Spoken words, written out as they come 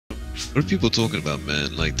What are people talking about,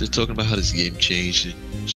 man? Like, they're talking about how this game changed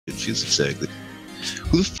and it feels exactly.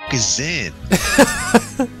 Who the fuck is Zan?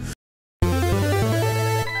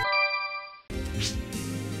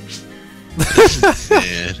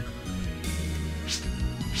 Zan.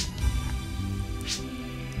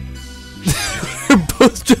 They're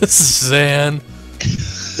both just Zan.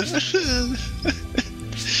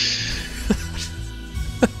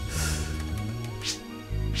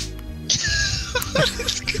 What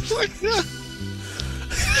is going on?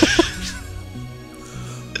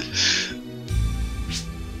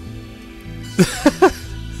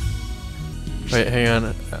 Wait, hang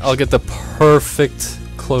on. I'll get the perfect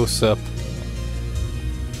close-up.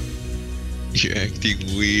 You're acting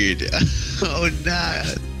weird. Oh, nah.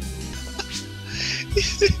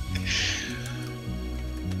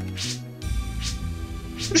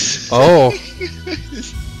 Oh.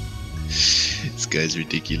 This guy's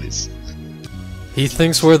ridiculous. He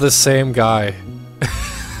thinks we're the same guy.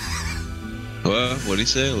 What? What'd he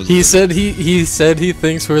say? He said he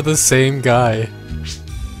thinks we're the same guy.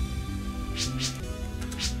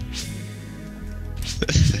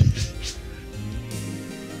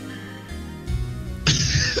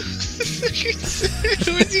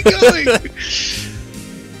 Where's he going?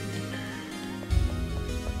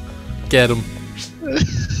 Get him.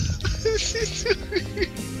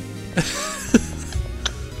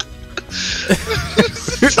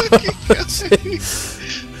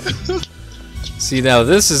 See, now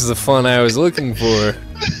this is the fun I was looking for.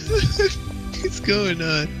 What's going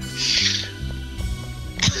on?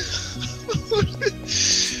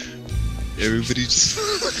 Everybody just...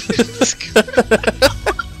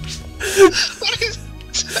 What is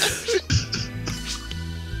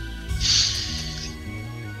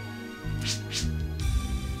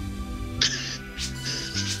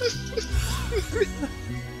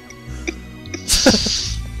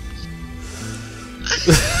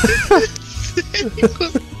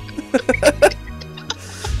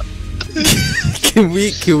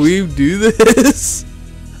Can we do this?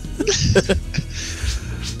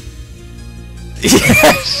 Yes.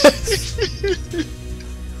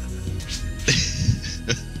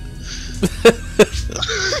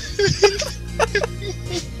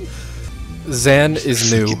 Zan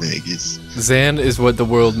is new. Zan is what the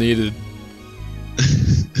world needed.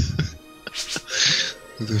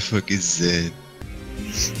 Who the fuck is Zan?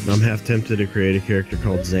 I'm half tempted to create a character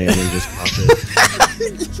called Zan and just pop it.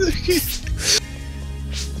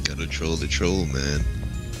 Gotta troll the troll, man.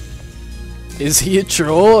 Is he a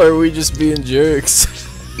troll, or are we just being jerks?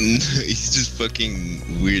 He's just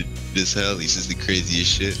fucking weird as hell. He's just the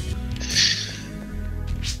craziest shit.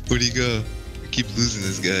 Where'd he go? I keep losing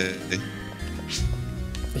this guy.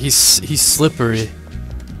 He's slippery.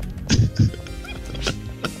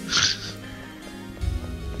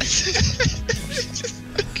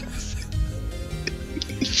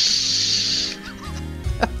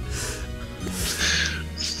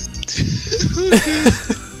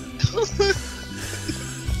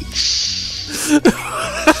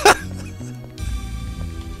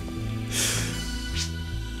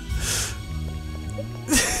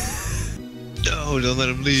 No, don't let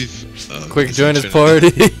him leave. Oh, Quick, join his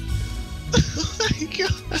party. Oh my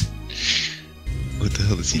god. What the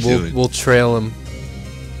hell is he doing? We'll trail him.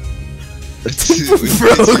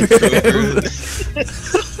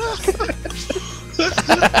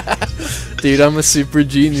 Dude, I'm a super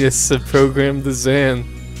genius to program the Zan.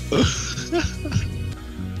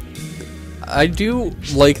 I do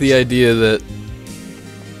like the idea that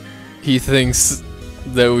he thinks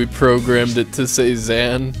that we programmed it to say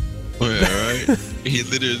Zan. Oh, yeah, right? He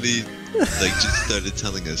literally, like, just started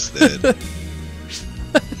telling us that.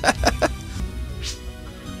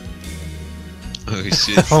 Oh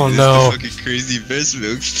shit! Oh this no! Is the fucking crazy breast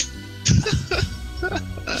milks.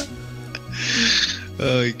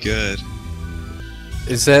 Oh my god!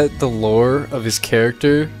 Is that the lore of his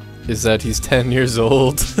character? Is that he's 10 years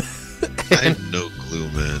old? I have no clue,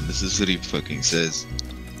 man. This is what he fucking says.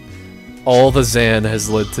 All the Zan has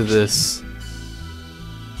led to this.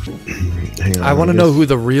 Hang on, I want to know who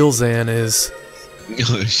the real Zan is.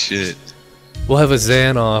 Oh shit! We'll have a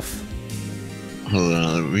Zan off. Hold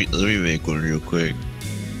on, let me make one real quick.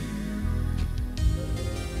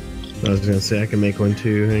 I was gonna say I can make one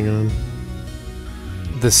too. Hang on.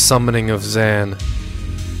 The summoning of Zan.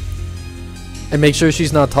 And make sure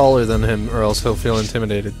she's not taller than him, or else he'll feel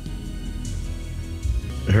intimidated.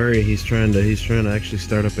 Hurry! He's trying to actually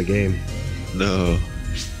start up a game. No.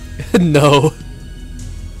 No.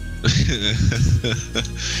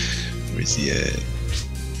 Where's he at?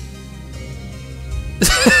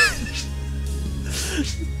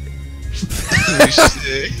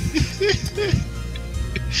 shit.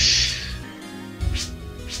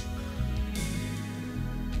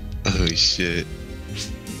 Oh shit.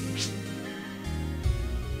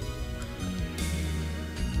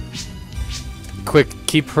 Quick,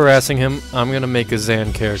 keep harassing him. I'm gonna make a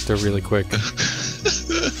Zan character really quick.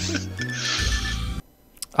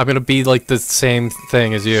 I'm gonna be like the same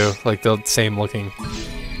thing as you, like the same looking.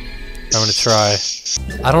 I'm gonna try.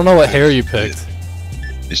 I don't know what hair you picked.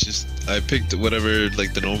 It's just I picked whatever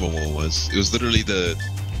like the normal one was. It was literally the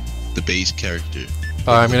base character.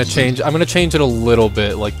 Oh, I'm gonna change it a little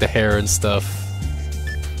bit, like the hair and stuff,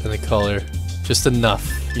 and the color, just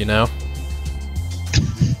enough, you know.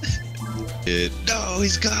 No,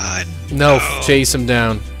 he's gone. No, chase him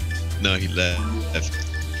down. No, he left.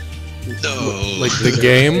 No. Like the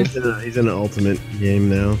game? He's in an ultimate game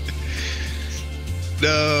now.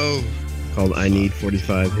 No. Called I Need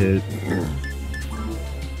 45 Hit.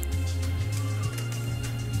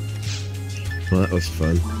 Well, that was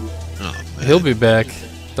fun. Oh, man. He'll be back.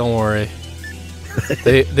 Don't worry.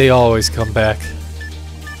 They always come back.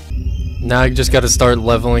 Now I just gotta start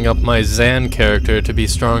leveling up my Zan character to be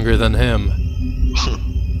stronger than him.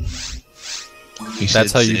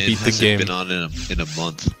 That's how you beat the game. Been on in a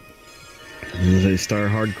month. When you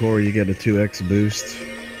start hardcore, you get a 2x boost,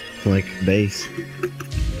 like base.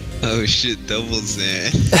 Oh shit, double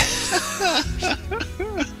Zan.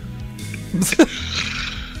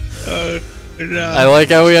 Oh no. I like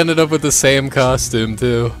how we ended up with the same costume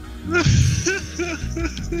too.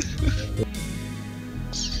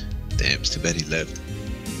 Damn, it's too bad he left.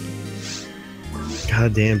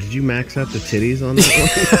 God damn, did you max out the titties on that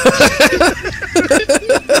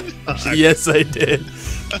one? Yes, I did.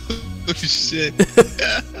 Oh shit.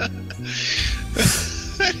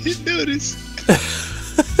 I didn't notice.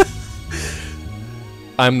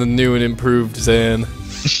 I'm the new and improved Zan.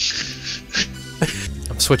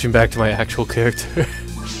 I'm switching back to my actual character.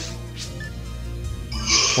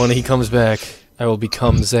 When he comes back, I will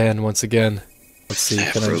become Zan once again. Let's see,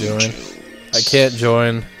 can I join? I can't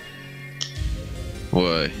join.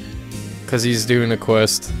 Why? Because he's doing a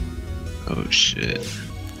quest. Oh shit.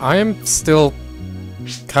 I am still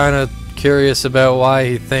kind of curious about why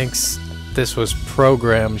he thinks this was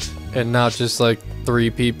programmed and not just like 3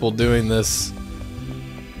 people doing this.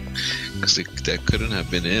 Because that couldn't have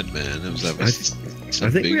been it, man. It was obviously I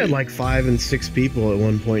think we had like 5 and 6 people at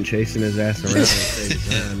one point chasing his ass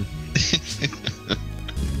around.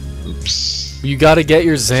 Oops. You gotta get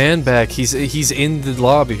your Zan back. He's in the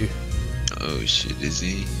lobby. Oh shit, is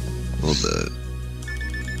he? Hold up.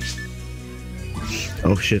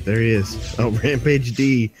 Oh shit, there he is. Oh, Rampage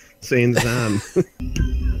D saying Zan.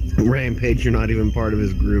 Rampage, you're not even part of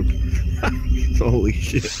his group. Holy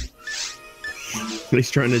shit. He's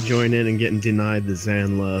trying to join in and getting denied the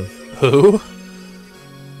Zan love. Who?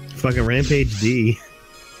 Fucking Rampage D.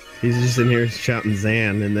 He's just in here shouting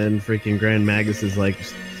Zan, and then freaking Grand Magus is like,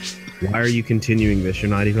 why are you continuing this? You're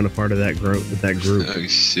not even a part of that group. Oh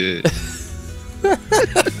shit.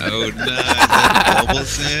 Oh no, that double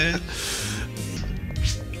Zan?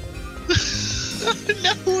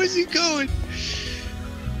 No, where's he going?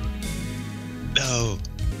 No.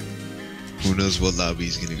 Who knows what lobby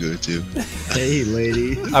he's gonna go to? Hey,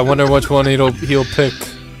 lady. I wonder which one he'll pick.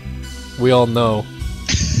 We all know.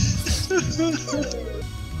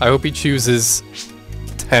 I hope he chooses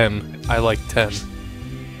 10. I like 10.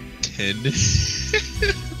 10?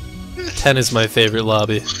 10 is my favorite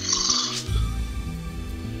lobby.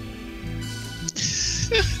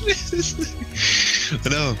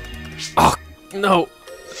 No. Oh, no.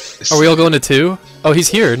 Are we all going to 2? Oh, he's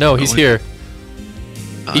here. No, he's here.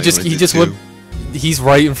 He just went. He's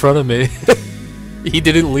right in front of me. He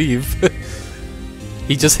didn't leave.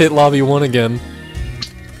 He just hit lobby 1 again.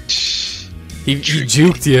 He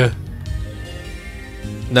juked you.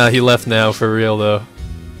 Nah, he left now for real though.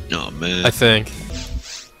 Oh man. I think.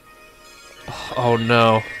 Oh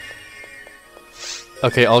no.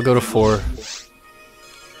 Okay, I'll go to 4.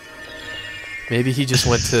 Maybe he just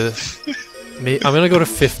went to. I'm gonna go to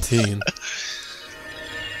 15.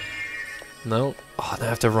 No. Oh, I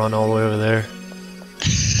have to run all the way over there.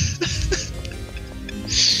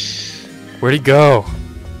 Where'd he go?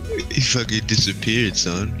 He fucking disappeared,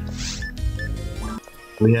 son.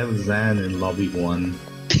 We have Zan in lobby 1.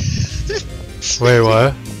 Wait,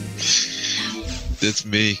 what? That's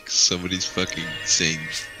me. Somebody's fucking saying,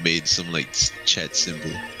 made some like chat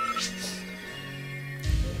symbol.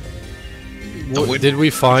 Did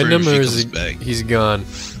we find him, or is he? Back. He's gone.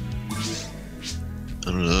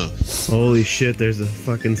 I don't know. Holy shit, there's a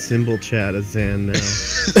fucking symbol chat of Zan now.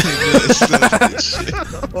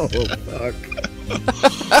 Oh, fuck.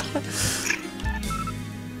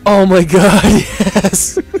 Oh my god,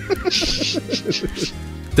 yes!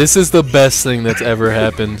 This is the best thing that's ever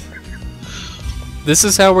happened. This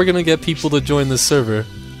is how we're gonna get people to join this server.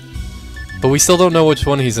 But we still don't know which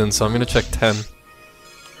one he's in, so I'm gonna check 10.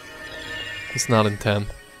 He's not in 10.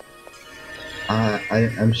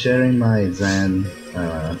 I'm sharing my Zan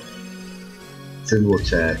symbol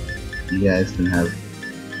chat. You guys can have.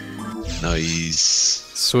 Nice.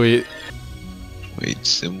 Sweet. Wait,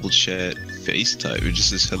 symbol chat, FaceTime. It just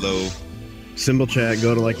says hello. Symbol chat,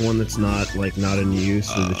 go to like one that's not in use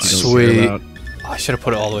so that you don't Sweet. care about. Oh, I should have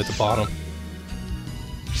put it all the way at the bottom.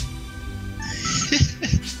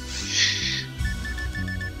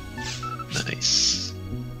 Nice.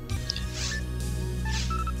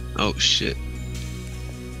 Oh shit.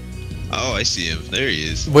 Oh, I see him. There he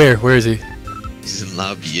is. Where? Where is he? He's in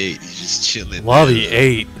lobby 8. He's just chilling. Lobby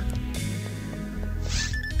 8.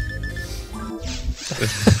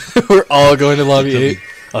 We're all going to lobby 8.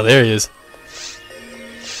 Oh, there he is.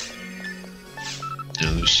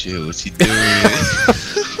 Oh shit, what's he doing?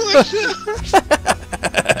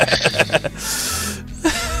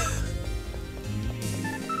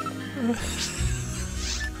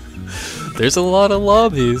 There's a lot of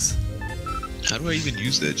lobbies. How do I even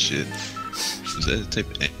use that shit? Is that a type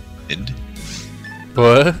of end?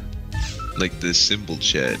 What? Like the symbol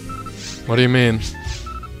chat. What do you mean?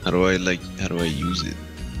 How do I use it?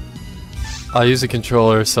 I use a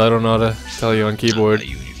controller, so I don't know how to tell you on keyboard.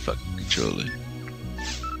 You fucking controller.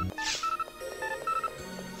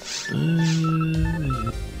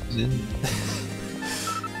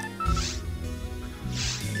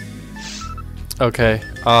 Okay,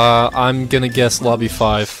 I'm gonna guess lobby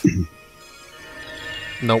 5.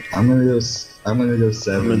 Nope. I'm gonna go I'm in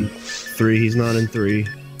 7. 3. He's not in 3.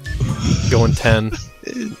 Going 10.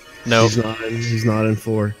 Nope. He's not in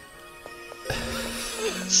 4.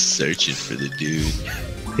 Searching for the dude.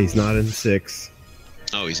 He's not in 6.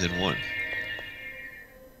 Oh, he's in 1.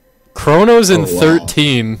 Chrono's in Oh, wow.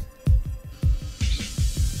 13.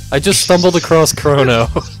 I just stumbled across Chrono.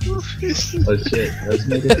 Oh shit, let's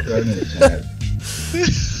make a Chrono chat.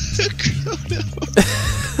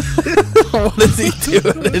 What is he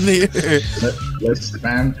doing in here? Let's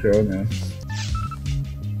spam Chrono.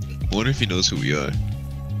 I wonder if he knows who we are.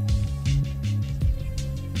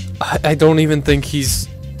 I don't even think he's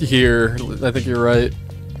here. I think you're right.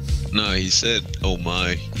 No, he said, oh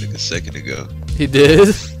my, like a second ago. He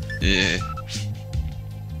did? Yeah.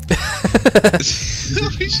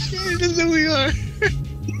 Holy shit, he doesn't know who we are.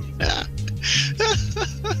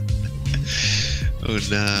 Oh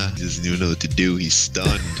nah, he doesn't even know what to do, he's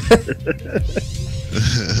stunned.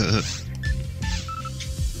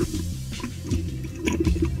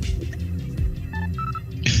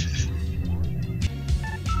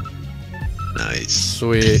 Nice.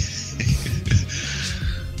 Sweet.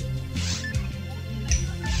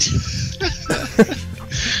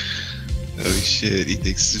 Oh shit, he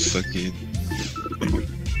thinks it's fucking...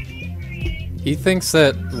 He thinks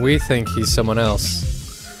that we think he's someone else.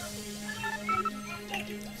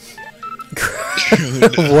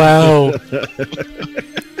 Wow.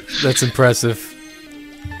 That's impressive.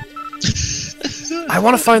 I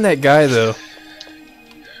want to find that guy though.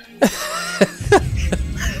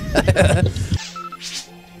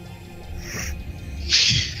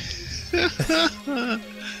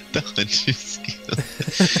 The hunter skill.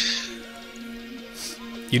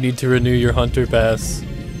 You need to renew your hunter pass.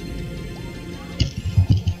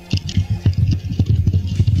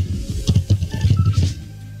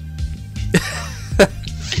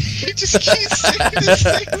 He just keeps saying the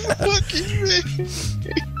same fucking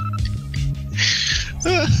thing.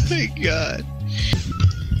 Oh my god.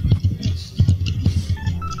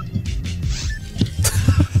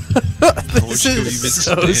 This is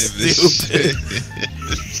so stupid.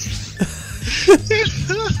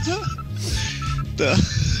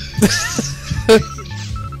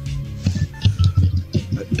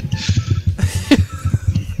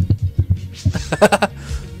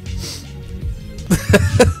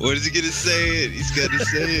 What is he gonna say it? He's gotta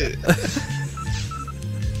say it.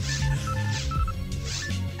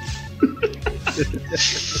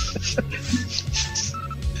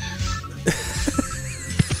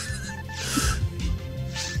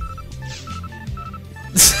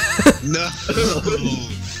 No.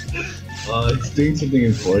 It's doing something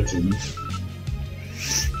important.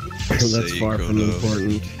 That's Say far from Chrono.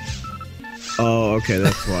 important. Oh, okay,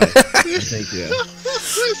 that's why. Thank you.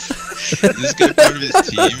 This guy part of his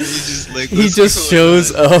team. He's just like. He just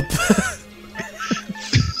shows up.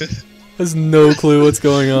 Has no clue what's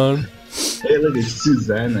going on. Hey, look, it's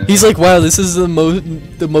Susanna. He's like, wow, this is the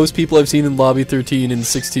most people I've seen in lobby 13 in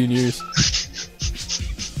 16 years.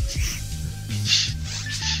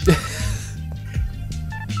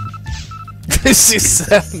 She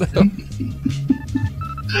said no.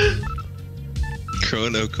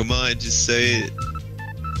 Chrono, come on, just say it.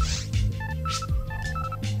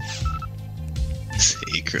 Say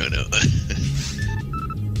it, Chrono.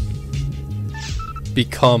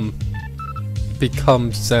 Become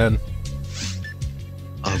Zen.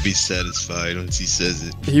 I'll be satisfied once he says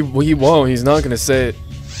it. He won't. He's not gonna say it.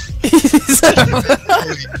 He's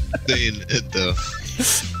saying it though.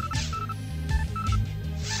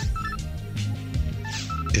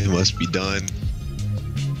 It must be done.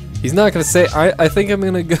 He's not gonna say. I think I'm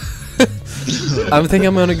gonna go. I think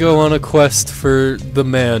I'm gonna go on a quest for the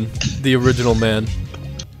man, the original man.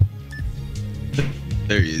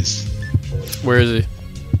 There he is. Where is he?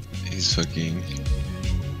 He's fucking.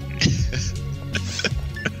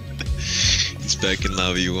 He's back in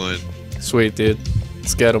lobby 1. Sweet, dude.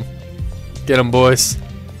 Let's get him. Get him, boys.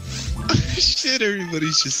 Shit,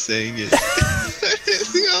 everybody's just saying it.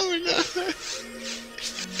 Oh,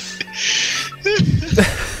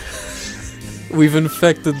 no. We've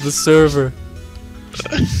infected the server.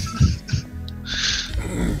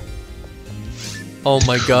 Oh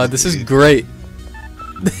my god, this is great.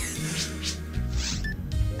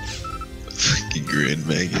 Fucking grin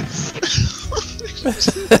maggots.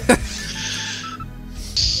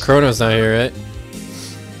 Chrono's not here, right?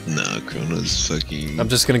 Nah, Chrono's fucking. I'm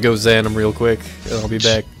just gonna go Zan him real quick, and I'll be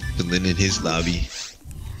back. Chilling in his lobby.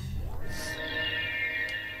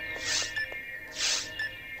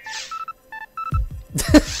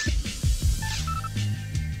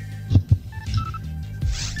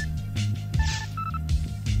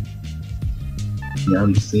 Yeah,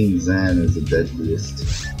 I'm seeing Zan as the deadliest.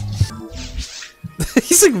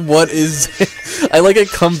 He's like, what is Zan? I like I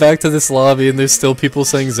come back to this lobby and there's still people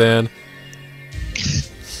saying Zan.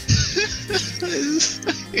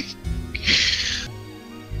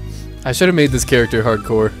 I should have made this character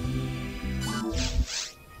hardcore.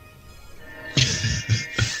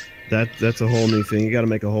 That's a whole new thing. You gotta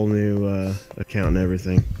make a whole new account and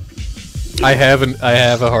everything. I have a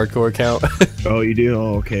hardcore account. Oh, you do?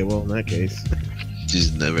 Oh, okay. Well, in that case.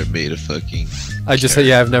 Just never made a fucking.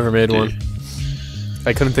 Yeah, I've never made one.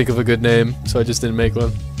 I couldn't think of a good name, so I just didn't make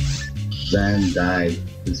one. Zan died.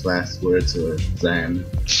 His last words were Zan.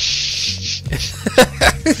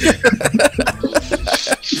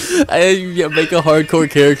 I make a hardcore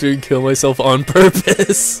character and kill myself on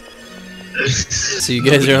purpose. So you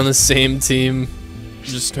guys are on the same team,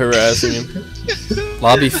 just harassing him.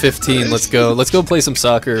 Lobby 15, let's go. Let's go play some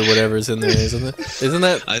soccer or whatever's in there, isn't it? Isn't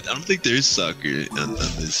that? I don't think there's soccer on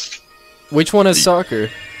this. Which one has soccer?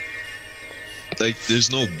 Like, there's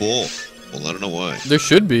no ball. Well, I don't know why. There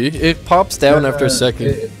should be. It pops down after a second.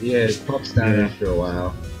 It pops down after a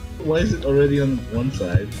while. Why is it already on one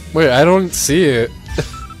side? Wait, I don't see it.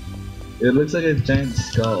 It looks like a giant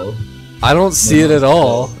skull. I don't see it at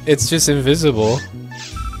all. It's just invisible.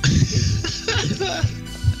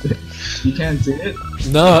 You can't see it?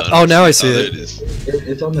 No. Oh, now I see it.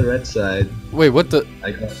 It's on the red side. Wait, what the?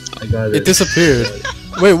 I got it. It disappeared.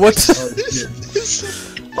 Wait, what?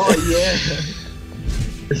 Oh yeah.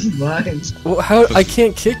 It's mine. Well, how? I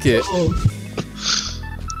can't kick it.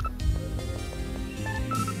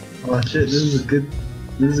 Oh shit! This is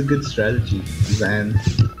a good strategy, Zan.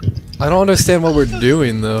 I don't understand what we're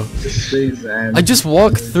doing though. Stay Zan. I just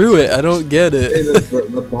walked through it. I don't get Hey, it.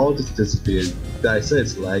 the ball just disappeared. I said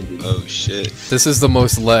it's laggy. Oh shit. This is the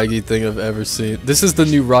most laggy thing I've ever seen. This is the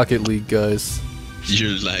new Rocket League, guys.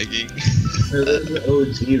 You're lagging. This is the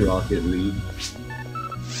OG Rocket League.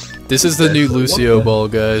 This is the new Lucio ball,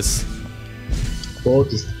 guys. Ball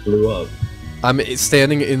just blew up. I'm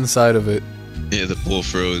standing inside of it. Yeah, the ball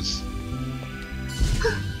froze.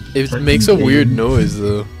 It makes a weird noise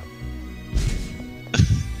though.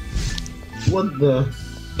 What the?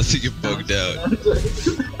 I think it bugged out.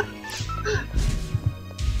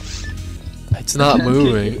 It's not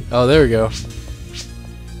moving. Oh, there we go.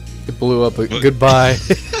 It blew up. What? Goodbye.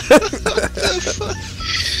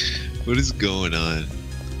 What is going on?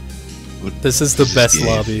 This is the best game?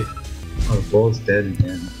 lobby. Oh, the ball's dead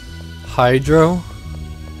again. Hydro?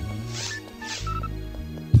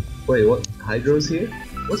 Wait, what? Hydro's here?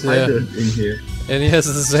 What's Yeah. Hydro in here? And he has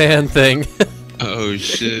the Zan thing. Oh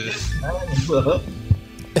shit.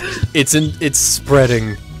 It's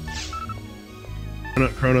spreading.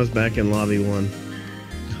 Chrono's back in lobby 1.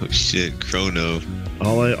 Oh shit, Chrono.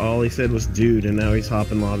 All he said was dude, and now he's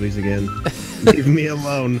hopping lobbies again. Leave me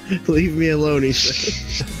alone. Leave me alone, he said.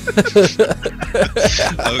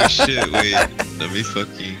 Oh shit, wait. Let me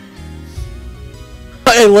fucking.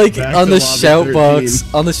 I like Back on to the lobby shout 13.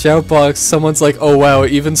 box. On the shout box, someone's like, "Oh wow,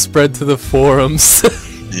 it even spread to the forums."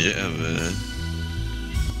 Yeah, man.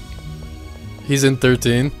 He's in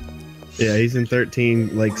 13. Yeah, he's in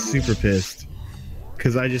 13, like super pissed.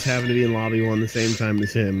 Cause I just happened to be in lobby 1 the same time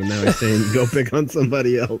as him, and now he's saying go pick on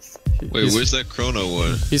somebody else. Wait, where's that Chrono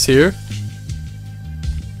one? He's here?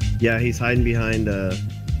 Yeah, he's hiding behind Oh,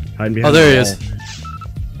 the there he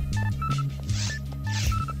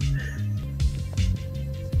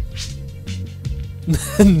wall.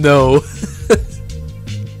 is. No.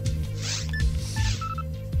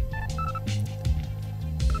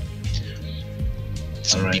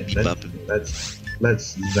 Alright,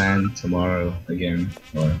 let's Zan tomorrow again.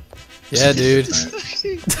 Or Yeah, dude.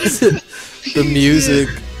 The music.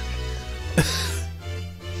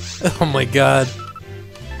 Oh my god.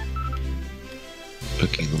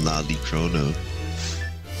 Fucking Lolly Chrono.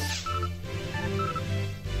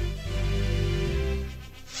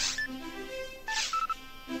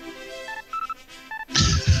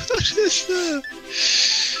 What is that?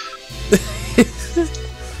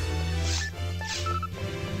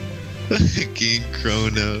 Fucking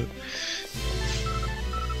Chrono.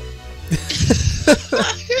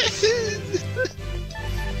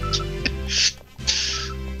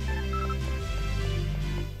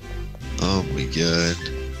 Oh my god.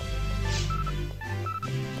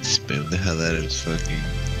 Spam the hell out of his fucking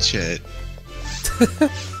chat.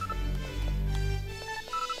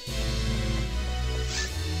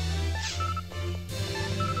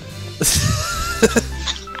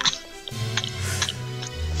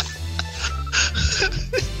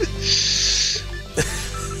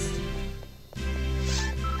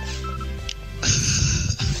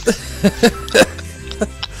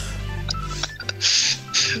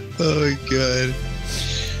 Oh my god.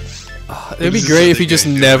 It'd be great if he just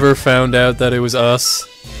never found out that it was us.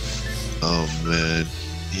 Oh man,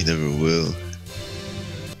 he never will.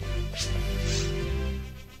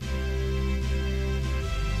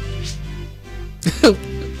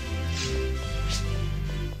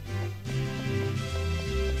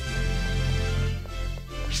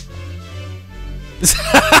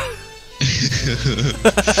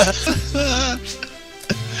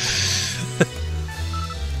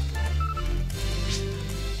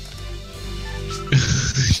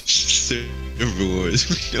 Server Wars.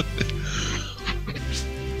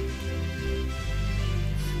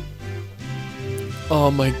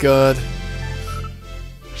 Oh my god.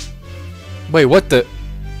 Wait, what the?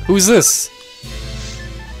 Who's this?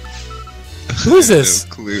 Who is this?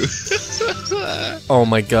 No clue. Oh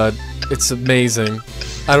my god. It's amazing.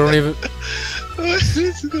 I don't even... What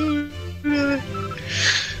is going on?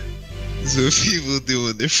 So people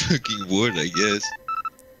doing their fucking ward, I guess.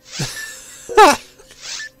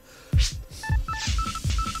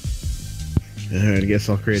 Alright, I guess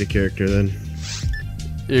I'll create a character then.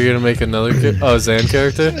 You're gonna make another Zan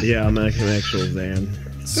character? Yeah, I'm making an actual Zan.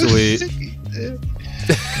 Sweet.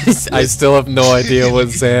 I still have no idea what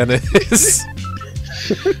Zan is.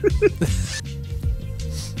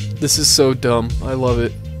 This is so dumb. I love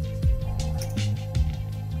it.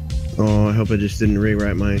 Oh, I hope I just didn't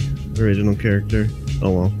rewrite my original character.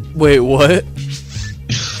 Oh well. Wait, what?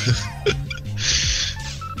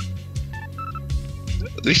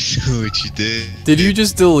 We know what you did. Did you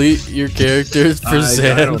just delete your characters for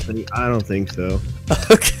Zan? I don't think so.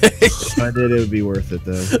 Okay. If I did, it would be worth it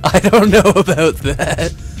though. I don't know about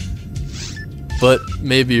that. But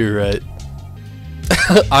maybe you're right.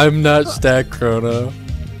 I'm not Stack Chrono.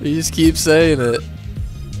 You just keep saying it.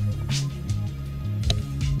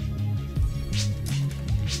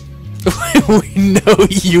 We know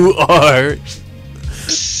you are.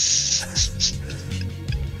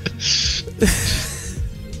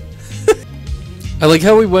 I like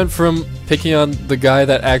how we went from picking on the guy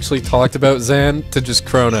that actually talked about Zan to just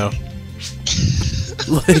Chrono.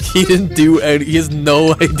 Like, he didn't do any, he has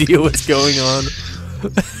no idea what's going on.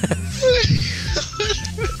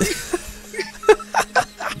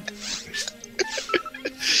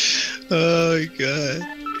 Oh my god.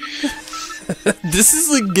 This is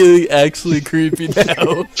like getting actually creepy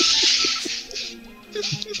now.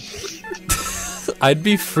 I'd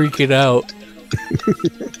be freaking out.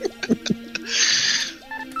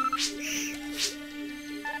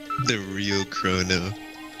 The real Chrono.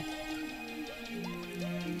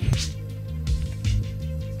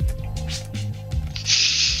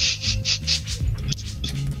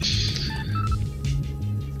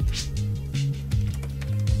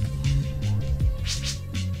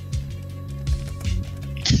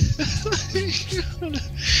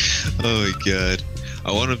 Oh my god.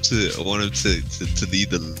 I want him to lead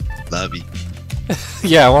the lobby.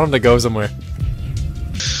 Yeah, I want him to go somewhere.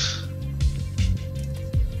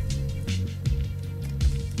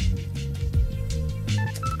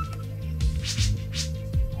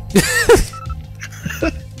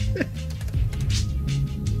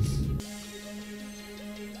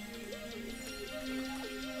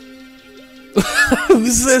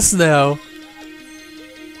 this now?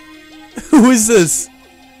 Who is this?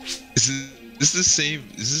 This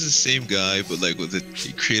is the same guy, but like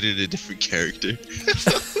he created a different character.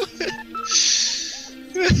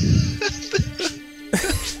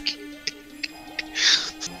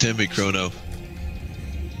 Damn it, Chrono.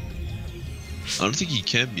 I don't think he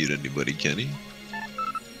can mute anybody, can he?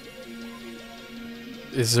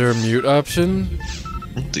 Is there a mute option?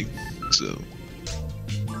 I don't think so.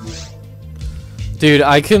 Dude,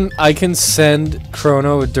 I can send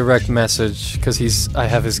Chrono a direct message because I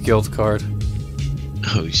have his guild card.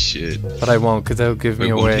 Oh shit. But I won't because that'll give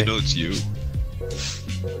me Wait, away. He know it's you.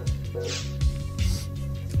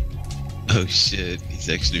 Oh shit, he's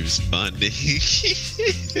actually responding.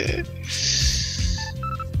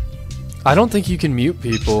 I don't think you can mute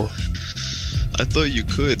people. I thought you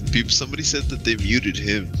could. Somebody said that they muted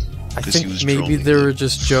him. I think maybe they were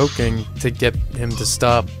just joking to get him to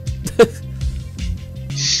stop.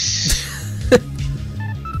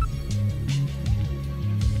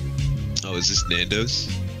 Oh, is this Nando's?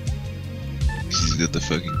 He's got the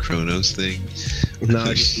fucking Chronos thing. No,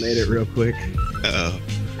 I just made it real quick. Oh.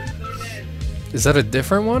 Is that a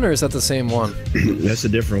different one or is that the same one? That's a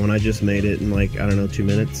different one. I just made it in like, I don't know, 2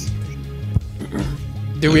 minutes.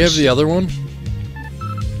 Do we have the other one?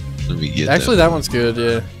 Let me get Actually, that one's good,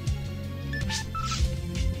 yeah.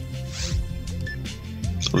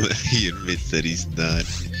 He admits that he's not.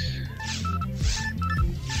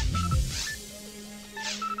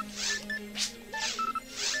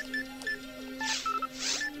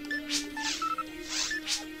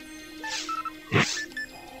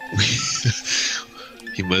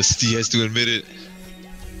 He has to admit it.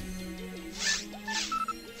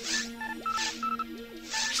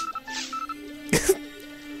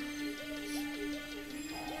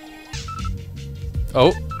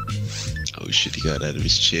 Oh. Oh shit, he got out of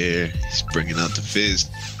his chair. He's bringing out the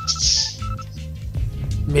fists.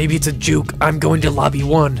 Maybe it's a juke. I'm going to lobby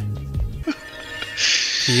 1.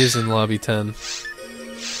 He is in lobby 10.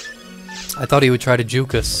 I thought he would try to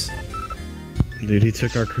juke us. Dude, he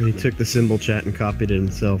took the symbol chat and copied it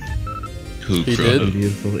himself. Who, he Chrono? did?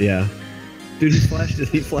 Beautiful, yeah. Dude, he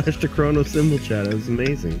flashed a Chrono symbol chat. It was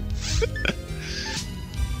amazing.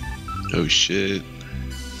 Oh shit.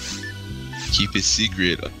 Keep it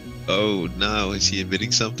secret. Oh no, is he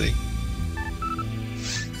admitting something?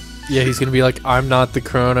 Yeah, he's gonna be like, I'm not the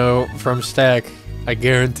Chrono from Stack. I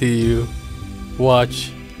guarantee you.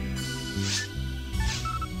 Watch.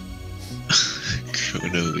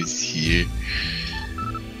 Chrono is here.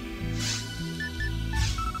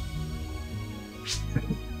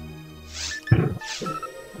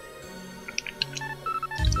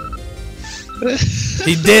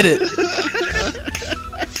 He did it!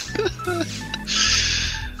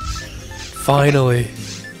 Finally.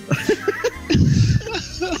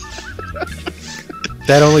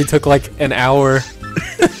 That only took like an hour.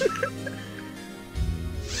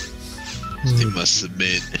 They must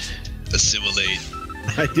submit. Assimilate.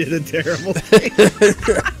 I did a terrible thing.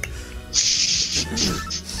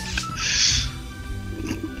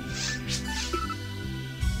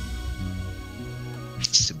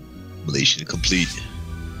 Simulation complete.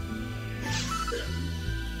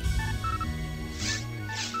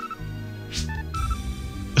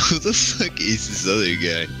 Who the fuck is this other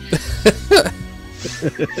guy?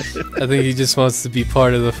 I think he just wants to be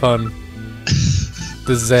part of the fun.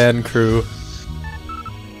 The Zan crew.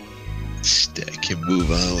 Stack can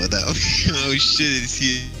move on without me. Oh shit, is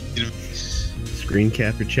he? Screen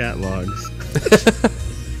cap your chat logs.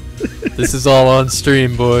 This is all on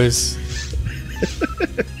stream, boys.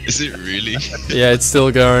 Is it really? Yeah, it's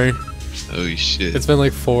still going. Oh shit. It's been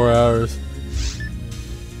like 4 hours.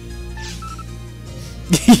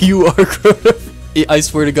 You are Chrono. I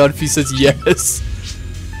swear to God, if he says yes.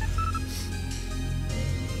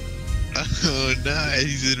 Oh nah,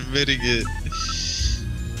 he's admitting it.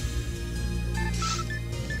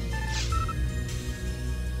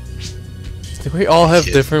 Do we all have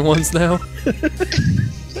different ones now?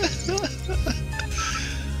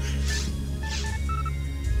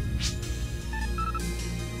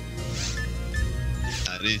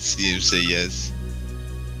 I didn't see him say yes.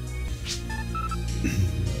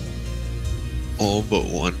 All but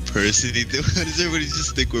one person. Why does everybody just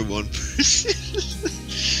stick with one person?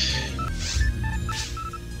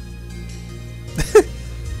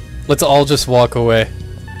 Let's all just walk away.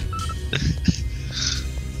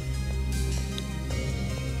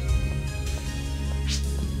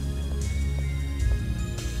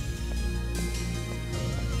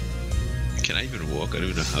 Can I even walk? I don't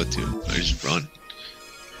even know how to. I just run.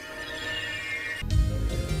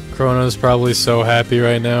 Chrono's probably so happy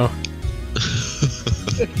right now.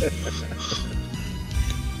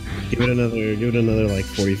 Give it another like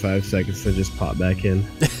 45 seconds to just pop back in.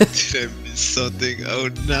 Did I miss something? Oh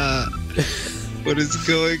nah. What is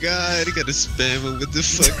going on? I gotta spam him with the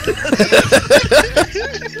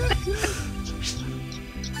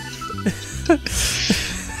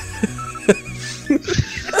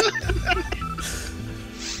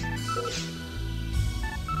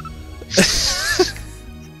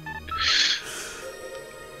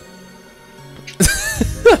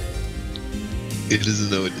He doesn't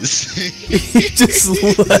know what to say. He just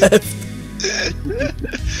left.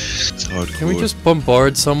 It's hardcore. Can we just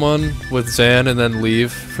bombard someone with Zan and then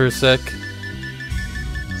leave for a sec?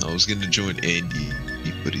 I was gonna join Andy,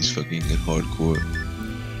 but he's fucking at hardcore.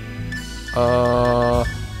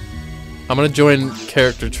 I'm gonna join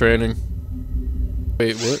character training.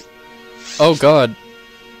 Wait, what? Oh god.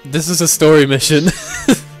 This is a story mission.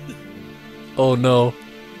 Oh no.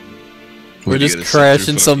 We're just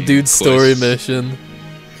crashing some dude's story mission.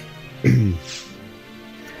 I'm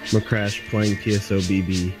gonna crash playing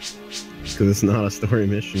PSOBB because it's not a story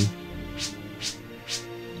mission.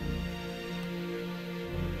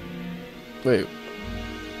 Wait.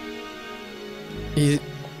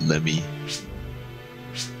 Let me. No.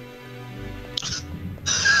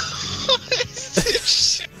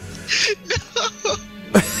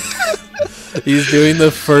 He's doing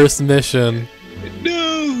the first mission.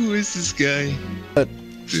 No, who is this guy?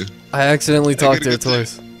 I accidentally talked to her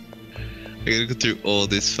twice. I gotta go through all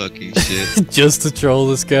this fucking shit. Just to troll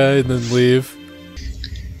this guy and then leave.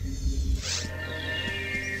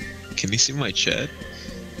 Can you see my chat?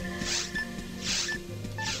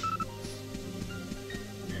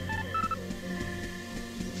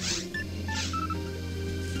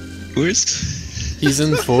 Where's... He's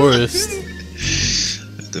in forest. I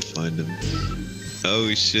have to find him.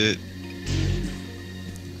 Oh shit.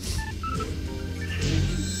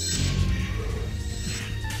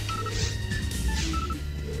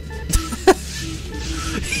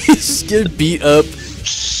 He's just getting beat up.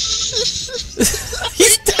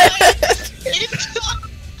 He's dead!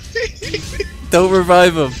 Don't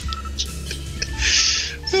revive him.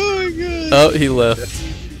 Oh my god. Oh, he left.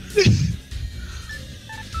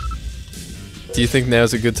 Do you think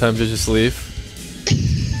now's a good time to just leave?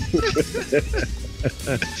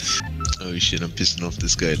 Oh shit, I'm pissing off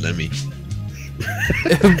this guy, Lemmy.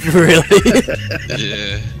 Really?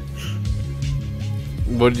 Yeah.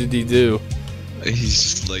 What did he do? He's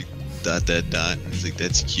just like, dot. He's like,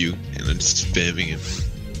 that's cute. And I'm just spamming him.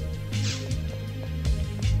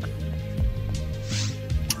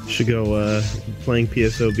 Should go playing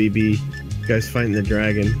PSOBB. Guys fighting the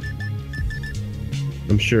dragon.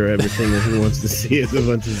 I'm sure everything that he wants to see is a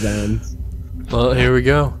bunch of Zans. Well, here we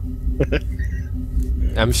go.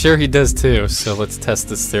 I'm sure he does too, so let's test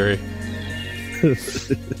this theory.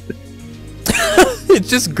 It's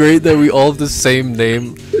just great that we all have the same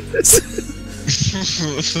name.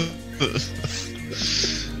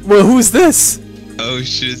 Well, who's this? Oh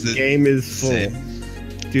shit, The game is full. Zen.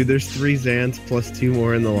 Dude, there's 3 Zans plus 2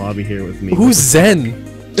 more in the lobby here with me. Who's Zen?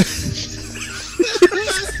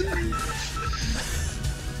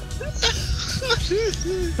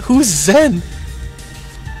 Who's Zen?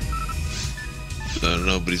 I don't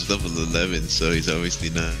know, but he's level 11, so he's obviously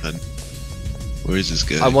not. Where is this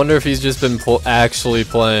guy? I wonder if he's just been actually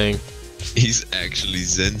playing. He's actually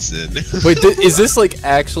Zen. Wait, is this like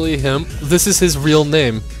actually him? This is his real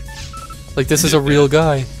name. Like this is a real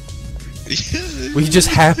guy. Yeah. We just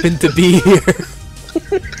happen to be here.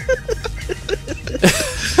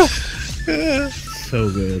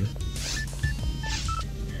 So good.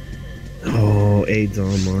 Oh, AIDS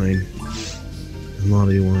Online.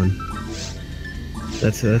 Lobby 1.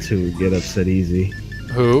 That's who would get upset easy.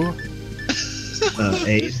 Who?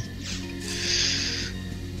 Aid.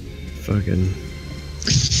 Fucking.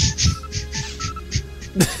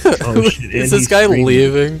 Oh shit! Is this guy streaming.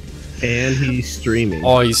 leaving? And he's streaming.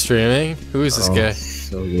 Oh, he's streaming? Who is this guy?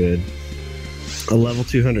 So good. A level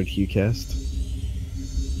 200 QCast.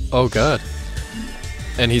 Oh god.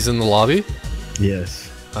 And he's in the lobby? Yes.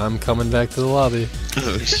 I'm coming back to the lobby.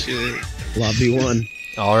 Oh shit. Lobby 1.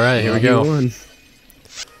 Alright, here we Lobby go. 1.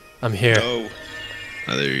 I'm here. Oh.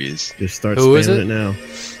 Oh, there he is. Just start Who is spamming it? now.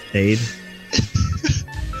 Aid.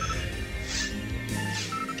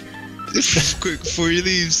 Quick before he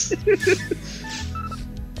leaves.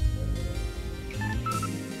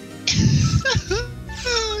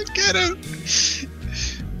 Get him.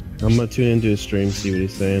 I'm gonna tune into his stream, see what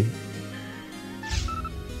he's saying.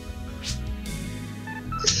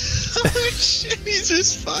 Oh shit, he's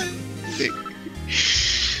just fine.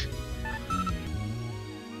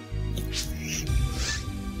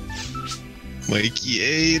 Mikey,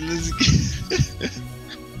 hey, let's get...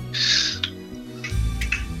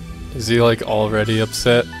 Is he like already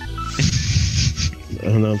upset? I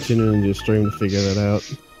don't know, I'm tuning into your stream to figure that out.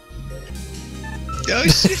 Oh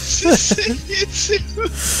shit,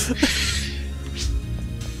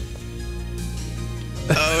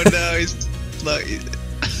 oh no, he's like...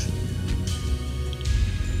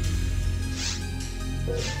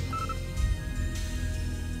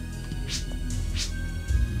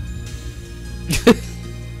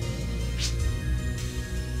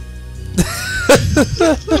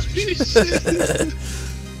 Holy shit.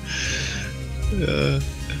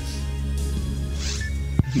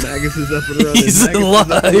 Magus is up and running. He's Magus alive.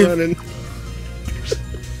 Is up and running.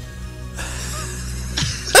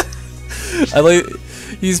 I like.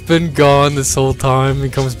 He's been gone this whole time. He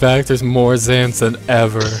comes back. There's more Xans than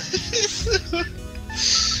ever.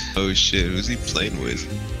 Oh shit, who's he playing with?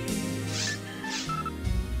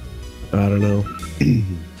 I don't know.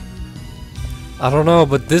 I don't know,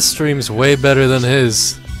 but this stream's way better than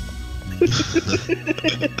his.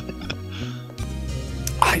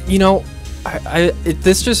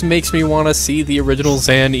 This just makes me want to see the original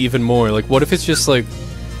Xan even more. Like, what if it's just like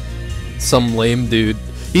some lame dude?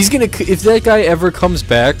 He's gonna, if that guy ever comes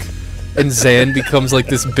back and Xan becomes like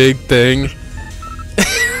this big thing,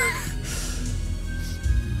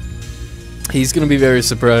 he's gonna be very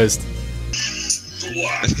surprised.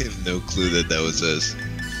 I have no clue that that was us.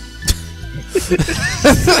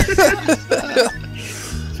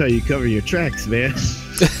 That's how you cover your tracks, man.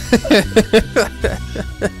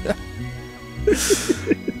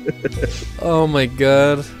 Oh my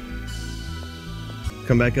god.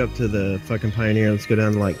 Come back up to the fucking Pioneer. Let's go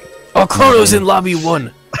down to like... Oh, Chrono's in lobby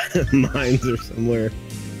 1! mines or somewhere.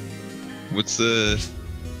 What's the...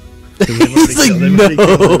 He's like,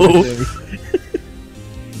 no!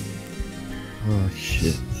 Oh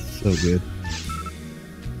shit, so good.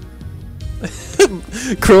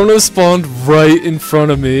 Chrono spawned right in front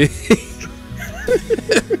of me.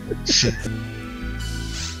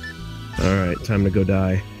 Alright, time to go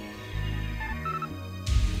die.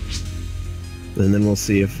 And then we'll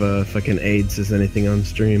see if fucking Aid says anything on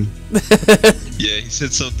stream. Yeah, he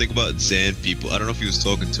said something about Xan people. I don't know if he was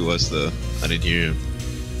talking to us though. I didn't hear him.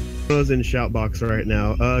 I was in shoutbox right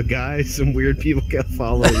now. Guys, some weird people kept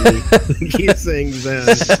following me. They keep saying that.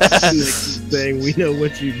 They keep saying, we know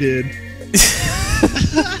what you did.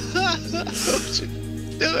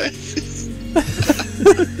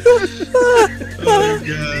 Oh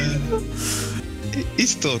god.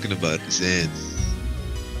 He's talking about Xan.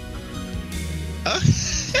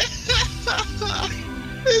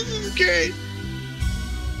 This is great.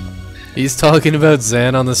 He's talking about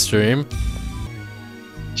Xan on the stream.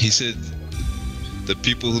 He said the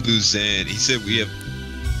people who do Xan, he said we have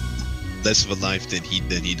less of a life than he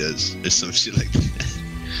does, or some shit like that.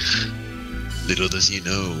 Little does he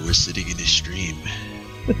know we're sitting in his stream.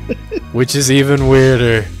 Which is even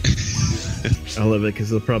weirder. I love it because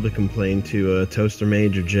they'll probably complain to Toaster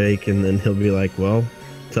Mage or Jake, and then he'll be like, well,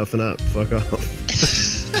 toughen up, fuck off.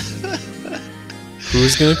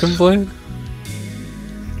 Who's gonna complain?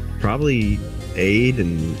 Probably Aid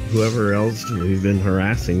and whoever else we've been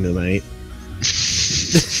harassing tonight.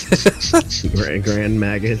 Grand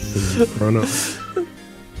Magus and Chrono.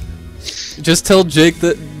 Just tell Jake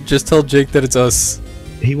that it's us.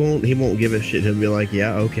 He won't give a shit. He'll be like,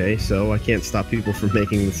 yeah, okay, so I can't stop people from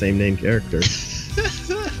making the same name character.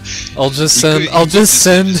 I'll just send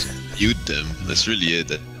mute them. That's really it.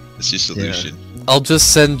 That's your solution. Yeah. I'll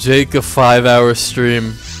just send Jake a 5-hour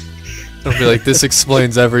stream. I'll be like, this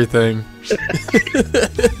explains everything.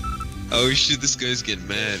 Oh shit, this guy's getting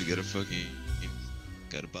mad. Gotta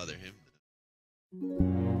bother him.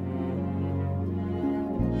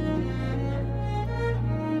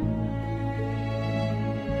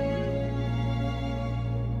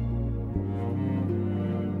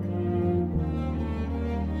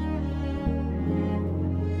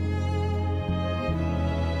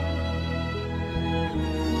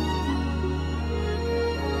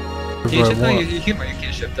 You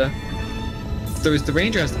can't shift her. The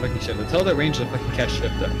ranger has to fucking shift her. Tell that ranger to fucking catch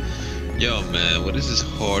shift her. Yo man, what is this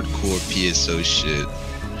hardcore PSO shit?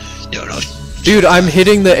 Yo no. Dude, I'm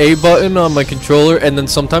hitting the A button on my controller and then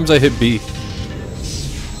sometimes I hit B.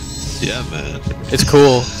 Yeah man. It's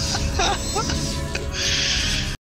cool.